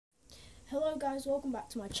Hello guys, welcome back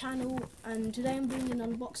to my channel, and today I'm doing an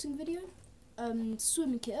unboxing video.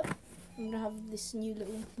 Swim kit. I'm gonna have this new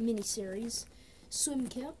little mini series. Swim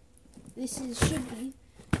kit. Should be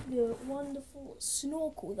the wonderful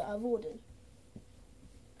snorkel that I've ordered.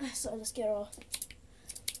 So let's get our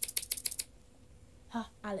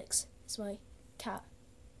Alex. It's my cat.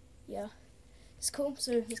 Yeah. It's cool,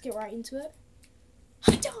 so let's get right into it.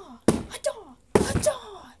 Ha-da! Ha-da! Ha-da!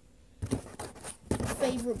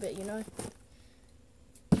 Favorite bit, you know.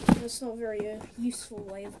 It's not a very useful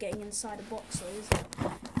way of getting inside a box, though, is it?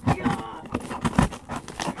 Yeah.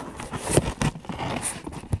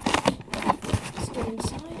 Let's get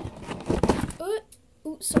inside.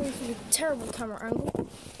 Oh, sorry for the terrible camera angle.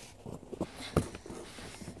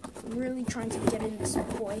 I'm really trying to get in this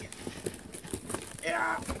boy.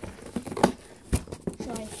 Yeah.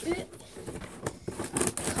 Try and cut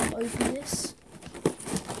open this.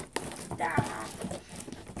 Ah.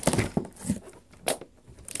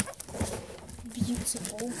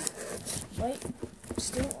 Beautiful. Wait,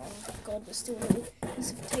 still, oh god, there's still a little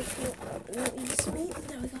piece of tape here.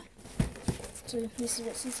 There we go. So this is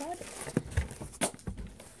what's inside.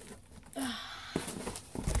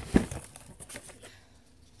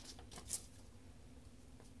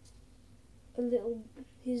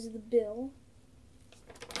 Here's the bill.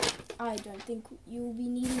 I don't think you'll be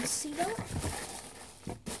needing to see that.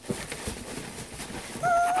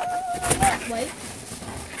 Wait.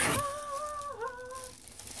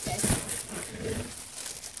 Okay.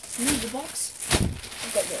 Leave the box.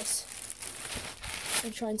 I've got this.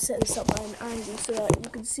 I'll try and set this up by an angle so that you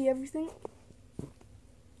can see everything.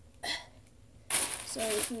 So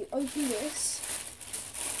if you open this,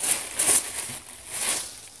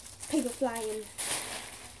 paper flying.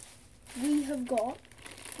 We have got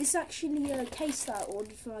this, actually a case that I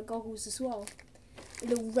ordered for my goggles as well. A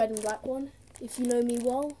little red and black one. If you know me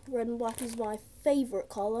well, red and black is my favourite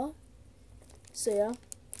colour. So yeah,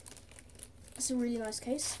 it's a really nice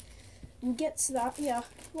case. We'll get to that. Yeah,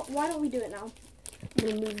 why don't we do it now? I'm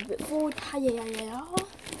going to move a bit forward.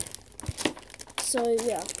 So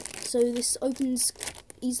yeah, so this opens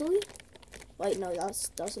easily. Wait, no, that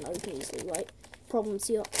doesn't open easily, right? Problems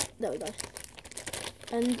here. There we go.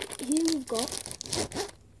 And here we've got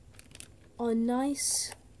a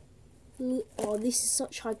nice, oh, this is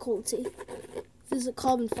such high quality. This is a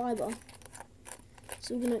carbon fibre.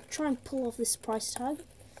 So we're going to try and pull off this price tag.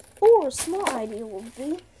 Or a smart idea would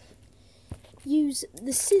be use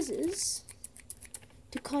the scissors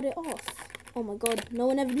to cut it off. Oh my god, no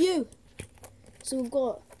one ever knew. So we've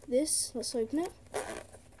got this, let's open it.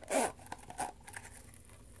 Oh.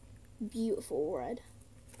 Beautiful red.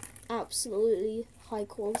 Absolutely high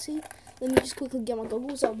quality. Let me just quickly get my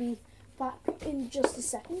goggles. I'll be back in just a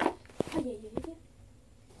second.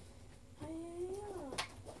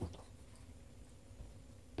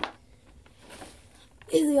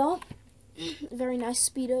 Here they are. Very nice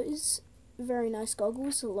speedos. Very nice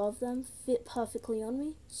goggles. I love them. Fit perfectly on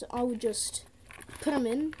me. So I would just put them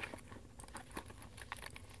in.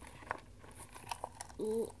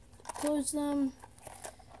 Close them.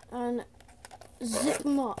 And zip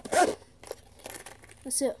them up.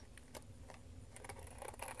 That's it.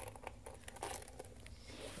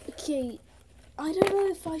 Okay, I don't know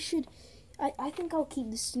if I should. I think I'll keep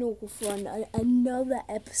the snorkel for another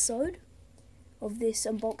episode of this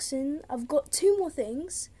unboxing. I've got two more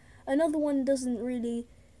things. Another one doesn't really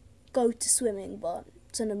go to swimming, but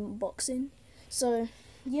it's an unboxing. So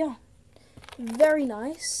yeah, very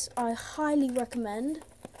nice. I highly recommend.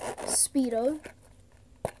 Speedo.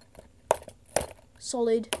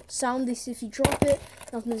 Solid sound. This, if you drop it,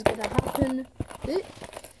 nothing's gonna happen.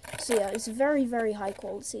 So yeah, it's very, very high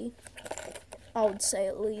quality, I would say,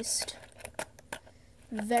 at least.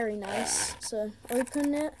 Very nice. So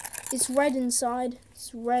open it. It's red inside.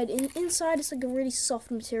 It's red inside. It's like a really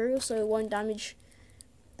soft material, so it won't damage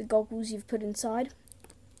the goggles you've put inside.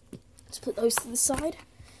 Let's put those to the side.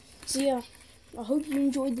 So yeah, I hope you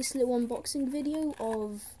enjoyed this little unboxing video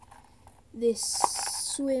of this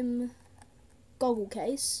swim goggle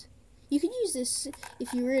case. You could use this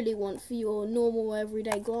if you really want for your normal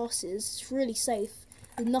everyday glasses. It's really safe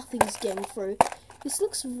and nothing's getting through. This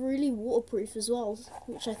looks really waterproof as well,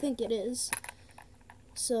 which I think it is.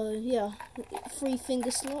 So yeah, 3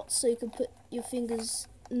 finger slots, so you can put your fingers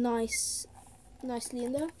nicely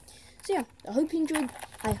in there. So yeah, I hope you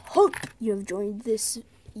have enjoyed this.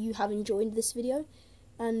 You have enjoyed this video,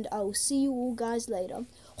 and I will see you all guys later.